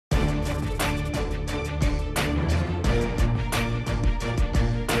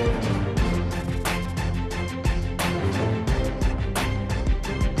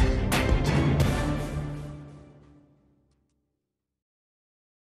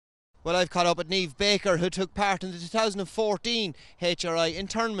Well, I've caught up with Niamh Baker, who took part in the 2014 HRI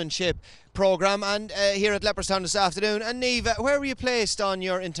Internship programme and here at Leopardstown this afternoon. And Niamh, where were you placed on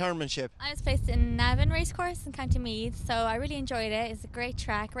your internship? I was placed in Navan Racecourse in County Meath, so I really enjoyed it. It's a great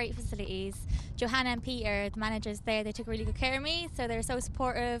track, great facilities. Johanna and Peter, the managers there, they took really good care of me, so they were so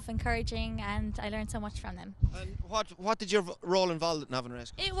supportive, encouraging, and I learned so much from them. And what did your role involve at Navan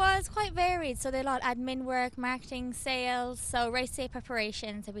Race? It was quite varied, so they had a lot of admin work, marketing, sales, so race day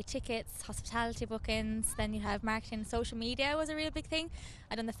preparations, there'd be tickets, hospitality bookings, then you have marketing, social media was a real big thing.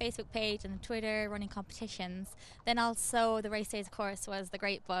 I'd done the Facebook page and Twitter, running competitions. Then also the race days, of course, was the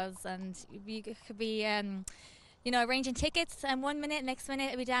great buzz, and you could be arranging tickets, and 1 minute, next minute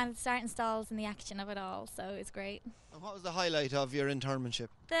it'd be down at the starting stalls and the action of it all, so it's great. And what was the highlight of your internship?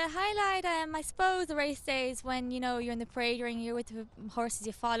 The highlight, I suppose, the race days when you're in the parade ring, you're with the horses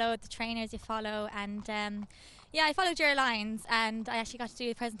you follow, the trainers you follow, and I followed Ger Lyons, and I actually got to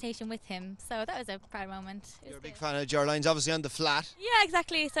do a presentation with him, so that was a proud moment. You're a big fan of Ger Lyons, obviously on the flat. Yeah,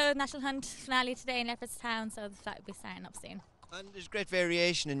 exactly. So National Hunt finale today in Leopardstown, so the flat will be starting up soon. And there's great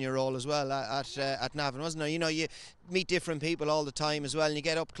variation in your role as well at Navan, wasn't there? You know, you meet different people all the time as well, and you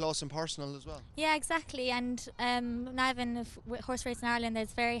get up close and personal as well. Yeah, exactly. And Navan, horse race in Ireland,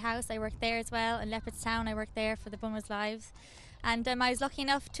 there's Ferry House. I worked there as well. In Leopardstown, I worked there for the Bummers Lives. And I was lucky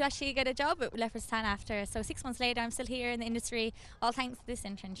enough to actually get a job at Leopardstown after. So 6 months later, I'm still here in the industry, all thanks to this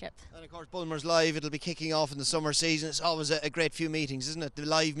internship. And of course, Bulmer's Live, it'll be kicking off in the summer season. It's always a great few meetings, isn't it? The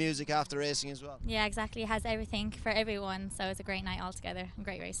live music after racing as well. Yeah, exactly. It has everything for everyone. So it's a great night altogether and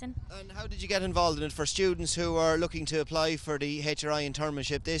great racing. And how did you get involved in it? For students who are looking to apply for the HRI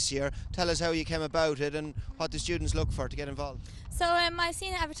internship this year, tell us how you came about it and what the students look for to get involved. So I've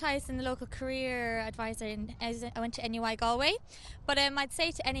seen it advertised in the local career advisor. I went to NUI Galway, but I'd say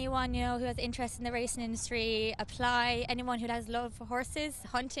to anyone who has interest in the racing industry, apply. Anyone who has love for horses,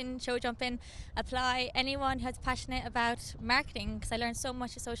 hunting, show jumping, apply. Anyone who's passionate about marketing, because I learned so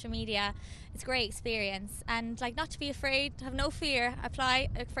much of social media. It's a great experience, and not to be afraid, have no fear. Apply.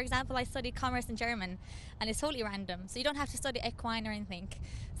 For example, I studied commerce and German, and it's totally random, so you don't have to study equine or anything.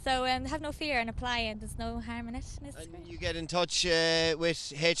 So have no fear and apply, and there's no harm in it. And you get in touch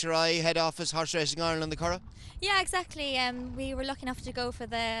with HRI head office, Horse Racing Ireland, the Curragh? Yeah, exactly. We were lucky enough to go for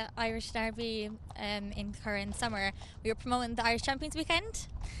the Irish Derby in Curragh in summer. We were promoting the Irish Champions weekend.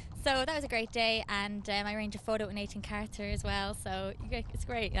 So that was a great day, and I arranged a photo with Nathan Carter as well. So it's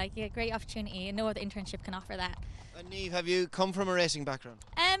great, you get a great opportunity, and no other internship can offer that. And Niamh, have you come from a racing background?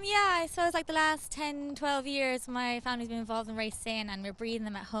 Yeah, I suppose the last 10, 12 years my family's been involved in racing, and we're breeding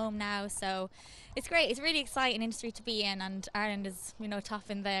them at home now, so it's great. It's a really exciting industry to be in, and Ireland is top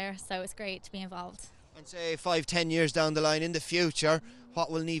in there, so it's great to be involved. And say 5-10 years down the line in the future,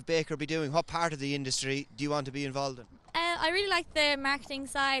 what will Niamh Baker be doing? What part of the industry do you want to be involved in? I really like the marketing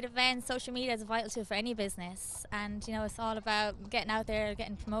side. Events, social media is a vital tool for any business, and it's all about getting out there,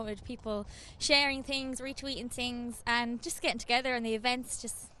 getting promoted, people sharing things, retweeting things, and just getting together, and the events,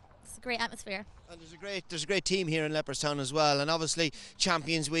 it's a great atmosphere. And there's a great team here in Leopardstown as well, and obviously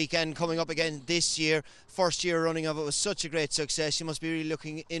Champions Weekend coming up again this year. First year running of it was such a great success. You must be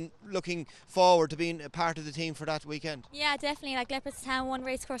really looking forward to being a part of the team for that weekend. Yeah, definitely. Leopardstown won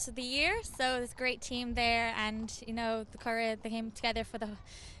Racecourse of the Year, so there's a great team there, and the Curragh, they came together for the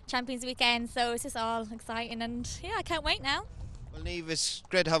Champions Weekend, so it's just all exciting, and yeah, I can't wait now. Well, Niamh, it's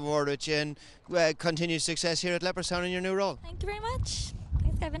great to have a word with you, and continued success here at Leopardstown in your new role. Thank you very much.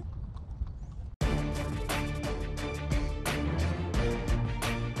 Thanks, Kevin.